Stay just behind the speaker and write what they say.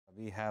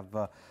We have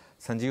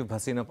Sanjeev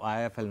Bhasin of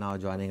IIFL now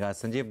joining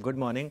us. Sanjeev, good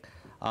morning.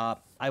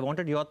 I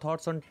wanted your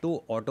thoughts on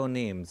two auto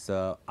names.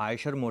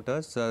 Eicher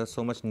Motors,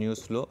 so much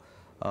news flow.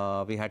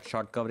 We had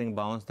short covering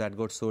bounce that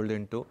got sold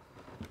into,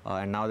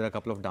 and now there are a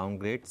couple of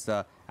downgrades.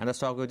 And the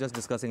stock we were just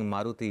discussing,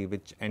 Maruti,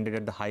 which ended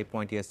at the high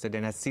point yesterday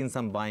and has seen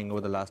some buying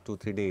over the last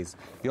 2-3 days.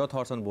 Your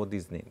thoughts on both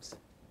these names?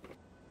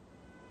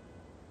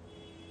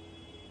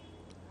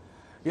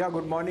 Yeah,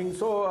 good morning.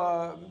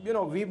 So,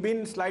 we've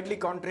been slightly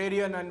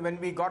contrarian, and when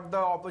we got the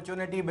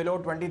opportunity below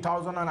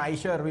 20,000 on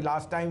Eicher,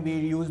 last time we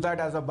used that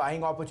as a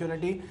buying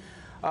opportunity.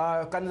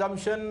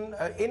 Consumption,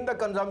 in the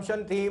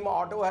consumption theme,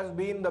 auto has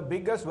been the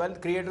biggest wealth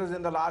creators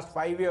in the last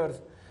 5 years.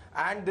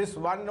 And this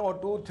 1 or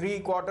 2, 3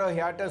 quarter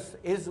hiatus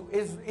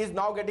is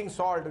now getting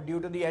solved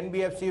due to the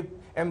NBFC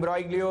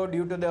embroglio,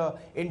 due to the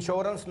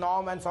insurance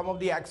norm and some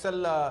of the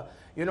axle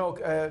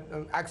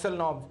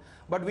norms.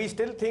 But we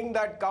still think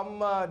that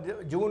come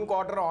June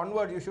quarter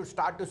onward, you should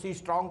start to see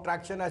strong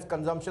traction as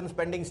consumption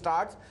spending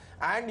starts,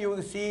 and you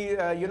will see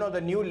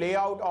the new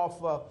layout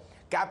of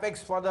capex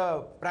for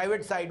the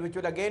private side, which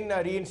will again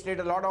reinstate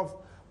a lot of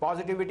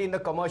positivity in the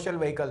commercial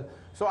vehicle.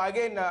 So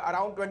again,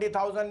 around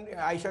 20,000,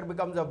 Eicher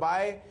becomes a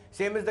buy.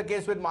 Same is the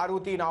case with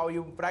Maruti now.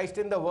 You priced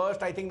in the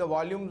worst. I think the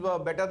volumes were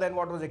better than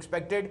what was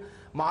expected.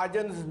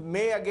 Margins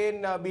may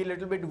again be a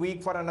little bit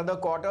weak for another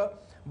quarter.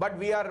 But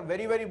we are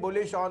very, very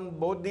bullish on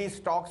both these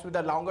stocks with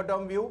a longer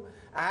term view.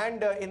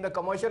 And in the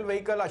commercial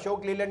vehicle,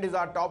 Ashok Leyland is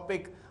our top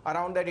pick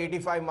around that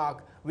 85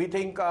 mark. We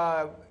think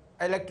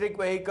electric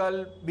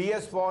vehicle,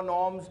 BS4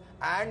 norms,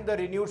 and the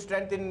renewed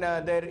strength in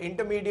their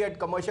intermediate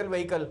commercial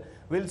vehicle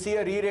will see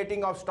a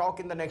re-rating of stock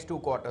in the next 2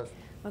 quarters.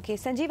 Okay,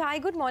 Sanjeev, hi,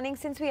 good morning.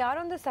 Since we are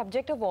on the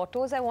subject of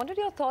autos, I wanted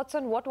your thoughts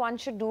on what one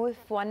should do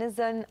if one is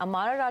an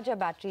Amara Raja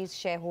Batteries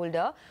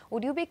shareholder.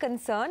 Would you be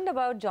concerned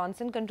about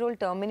Johnson Control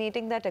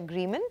terminating that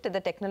agreement, the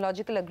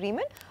technological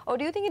agreement, or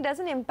do you think it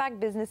doesn't impact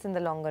business in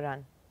the longer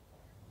run?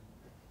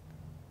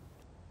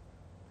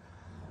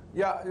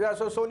 Yeah.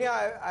 So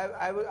Sonia,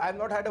 I've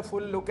not had a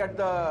full look at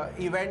the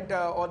event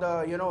or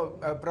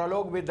the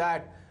prologue with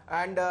that.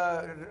 And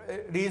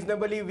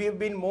reasonably, we've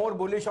been more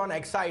bullish on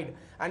Exide,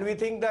 and we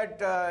think that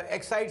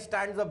Exide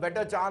stands a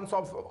better chance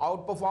of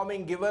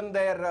outperforming given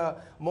their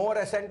more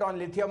ascent on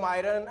lithium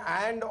iron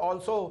and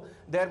also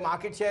their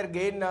market share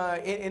gain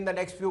in the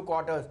next few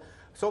quarters.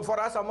 So for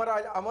us,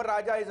 Amar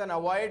Raja is an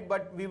avoid,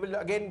 but we will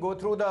again go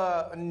through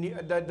the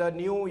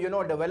new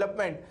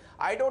development.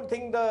 I don't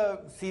think the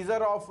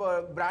seizure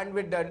of brand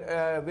with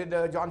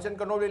Johnson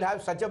Control will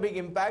have such a big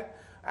impact.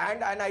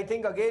 And I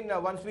think again,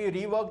 once we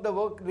rework the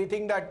work, we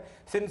think that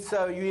since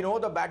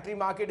the battery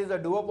market is a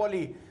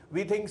duopoly,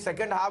 we think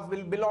second half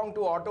will belong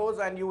to autos,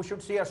 and you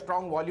should see a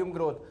strong volume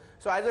growth.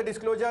 So as a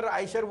disclosure,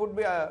 Eicher would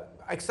be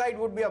Exide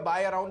would be a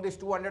buy around this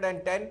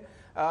 210.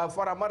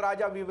 For Amar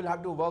Raja, we will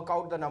have to work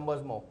out the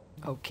numbers more.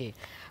 Okay.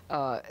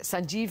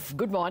 Sanjeev,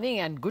 good morning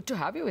and good to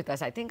have you with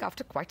us. I think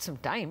after quite some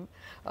time.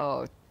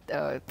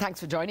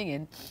 Thanks for joining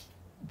in.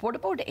 What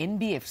about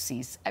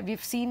NBFCs?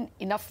 We've seen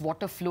enough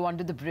water flow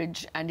under the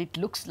bridge, and it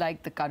looks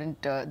like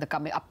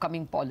the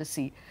upcoming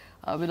policy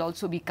will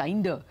also be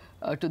kinder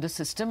to the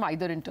system,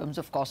 either in terms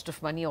of cost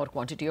of money or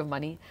quantity of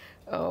money.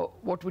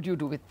 What would you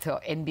do with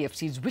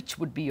NBFCs? Which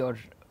would be your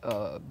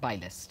buy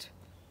list?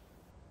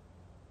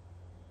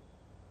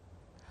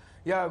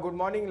 Yeah, good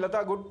morning,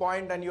 Lata. Good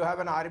point. And you have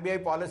an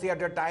RBI policy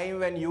at a time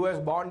when US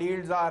bond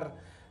yields are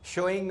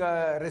showing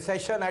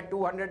recession at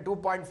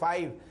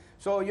 202.5.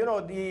 So,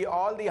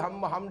 all the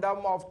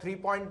humdum of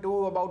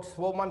 3.2 about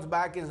 4 months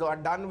back is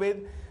done with.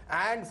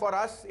 And for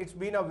us, it's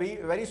been a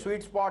very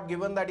sweet spot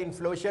given that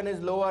inflation is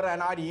lower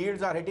and our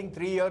yields are hitting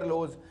 3-year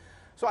lows.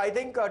 So I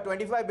think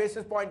 25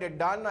 basis point is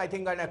done. I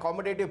think an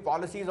accommodative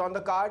policy is on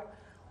the card.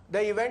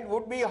 The event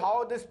would be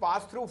how this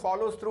pass-through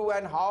follows through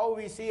and how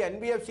we see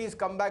NBFCs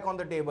come back on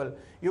the table.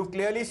 You've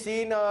clearly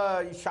seen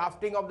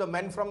shafting of the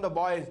men from the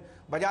boys.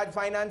 Bajaj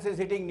Finance is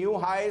hitting new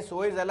highs,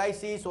 so is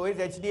LIC, so is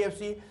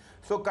HDFC.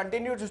 So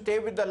continue to stay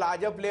with the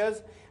larger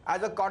players.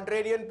 As a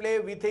contrarian play,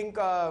 we think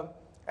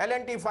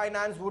L&T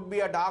Finance would be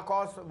a dark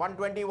horse.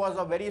 120 was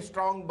a very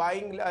strong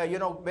buying,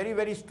 very,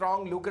 very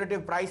strong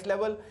lucrative price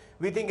level.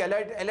 We think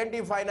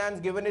L&T Finance,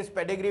 given its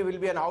pedigree, will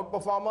be an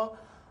outperformer.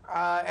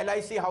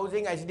 LIC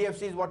Housing,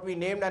 HDFC is what we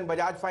named, and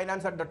Bajaj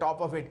Finance at the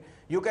top of it.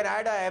 You can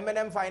add a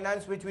M&M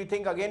Finance, which we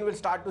think again will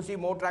start to see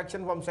more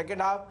traction from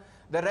second half.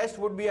 The rest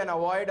would be an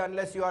avoid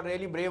unless you are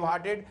really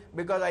brave-hearted,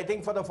 because I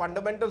think for the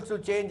fundamentals to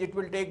change, it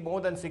will take more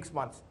than 6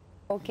 months.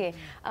 Okay.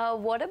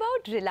 What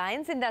about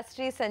Reliance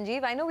Industries,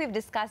 Sanjeev? I know we've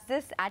discussed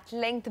this at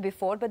length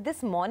before, but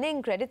this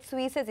morning, Credit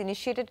Suisse has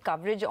initiated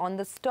coverage on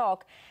the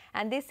stock,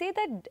 and they say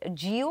that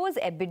Jio's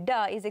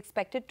EBITDA is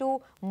expected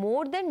to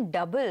more than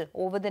double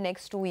over the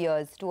next 2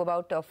 years to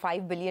about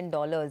 $5 billion.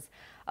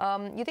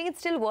 You think it's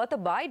still worth a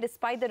buy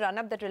despite the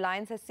run-up that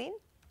Reliance has seen?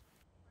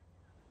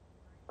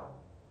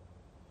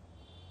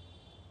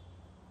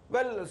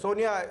 Well,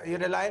 Sonia,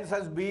 Reliance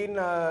has been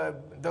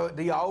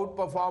the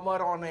outperformer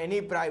on any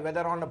price,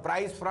 whether on the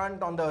price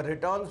front, on the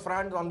returns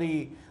front, on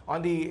the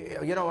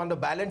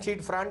balance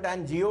sheet front,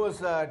 and Jio is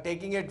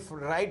taking it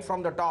right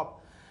from the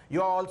top.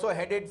 You are also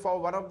headed for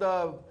one of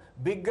the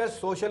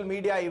biggest social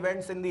media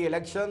events in the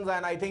elections,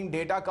 and I think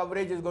data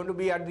coverage is going to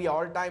be at the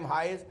all-time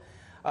highs.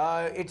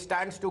 It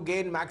stands to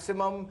gain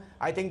maximum.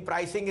 I think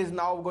pricing is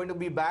now going to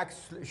be back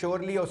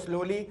surely or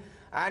slowly.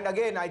 And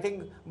again, I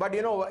think, but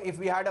if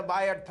we had a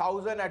buy at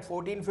 1,000 at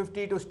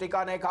 1450 to stick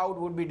our neck out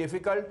would be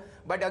difficult.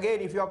 But again,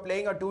 if you are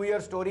playing a 2-year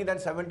story, then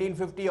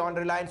 1750 on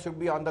Reliance should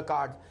be on the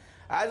cards.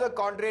 As a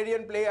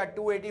contrarian play at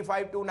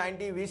 285,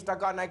 290, we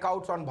stuck our neck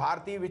outs on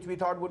Bharti, which we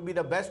thought would be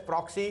the best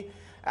proxy.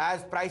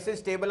 As prices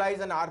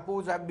stabilize and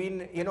ARPUs have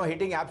been,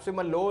 hitting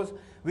abysmal lows,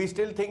 we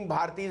still think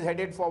Bharti is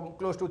headed for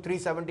close to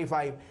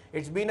 375.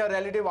 It's been a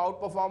relative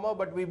outperformer,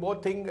 but we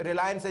both think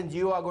Reliance and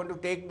Jio are going to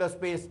take the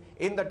space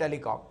in the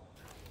telecom.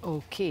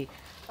 Okay.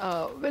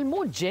 Well,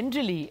 more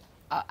generally,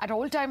 at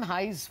all-time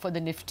highs for the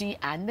Nifty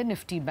and the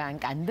Nifty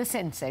Bank and the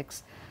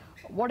Sensex,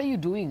 what are you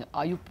doing?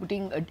 Are you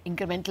putting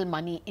incremental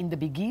money in the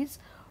biggies,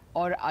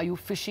 or are you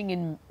fishing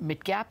in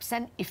mid-caps?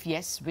 And if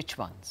yes, which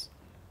ones?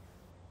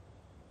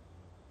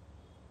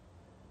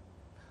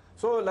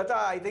 So, Lata,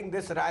 I think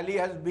this rally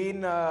has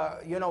been,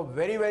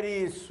 very,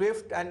 very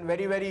swift and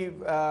very, very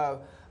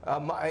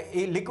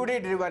liquidity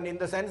driven, in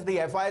the sense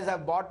the FIs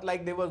have bought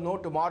like there was no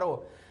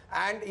tomorrow.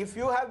 And if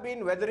you have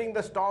been weathering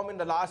the storm in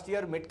the last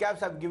year,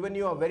 mid-caps have given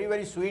you a very,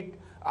 very sweet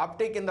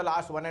uptick in the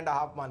last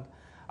 1.5 months.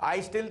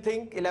 I still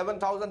think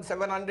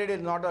 11,700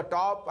 is not a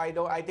top.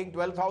 I think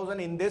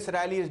 12,000 in this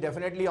rally is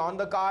definitely on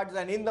the cards.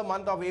 And in the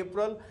month of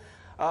April,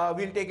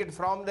 we'll take it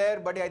from there.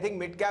 But I think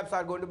mid-caps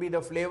are going to be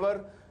the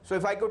flavor. So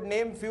if I could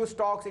name few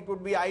stocks, it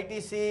would be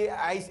ITC,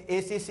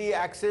 ACC,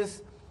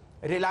 Axis,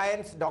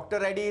 Reliance, Dr.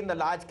 Reddy in the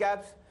large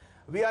caps.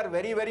 We are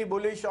very, very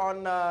bullish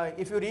on,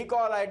 if you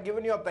recall, I had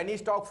given you a penny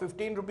stock,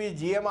 15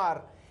 rupees GMR.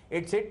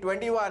 It's hit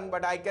 21,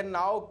 but I can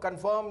now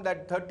confirm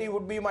that 30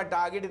 would be my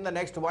target in the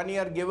next 1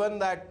 year, given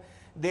that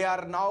they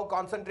are now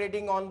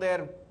concentrating on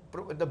the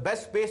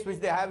best space which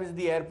they have is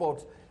the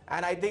airports.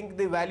 And I think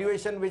the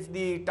valuation which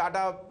the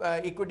Tata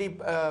equity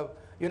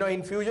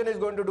infusion is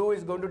going to do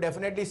is going to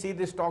definitely see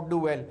this stock do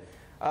well.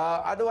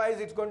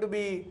 Otherwise, it's going to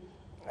be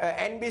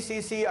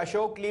NBCC,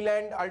 Ashok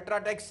Leland,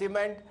 Ultratech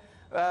Cement.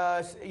 We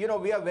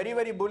are very,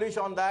 very bullish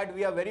on that.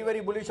 We are very, very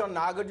bullish on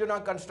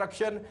Nagarjuna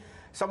Construction.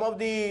 Some of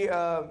the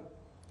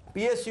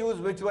PSUs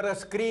which were a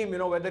scream,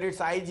 whether it's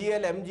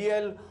IGL,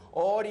 MGL,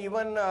 or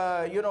even,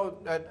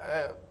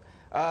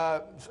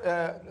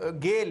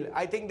 GAIL,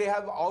 I think they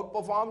have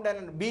outperformed,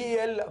 and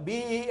BEL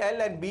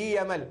and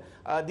BEML.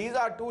 These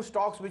are two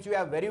stocks which we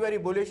are very, very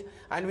bullish,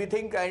 and we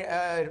think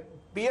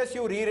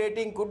PSU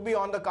re-rating could be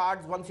on the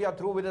cards once you are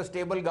through with a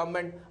stable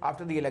government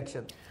after the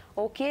election.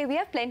 Okay, we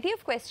have plenty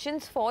of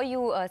questions for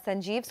you,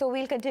 Sanjeev. So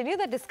we'll continue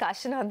the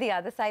discussion on the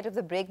other side of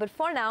the break. But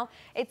for now,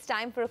 it's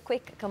time for a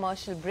quick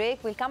commercial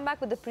break. We'll come back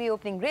with the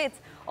pre-opening rates.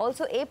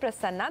 Also, A.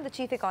 Prasanna, the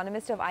Chief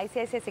Economist of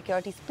ICICI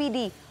Securities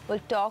PD,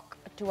 will talk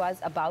to us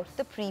about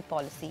the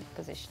pre-policy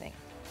positioning.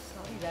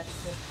 Sorry, that's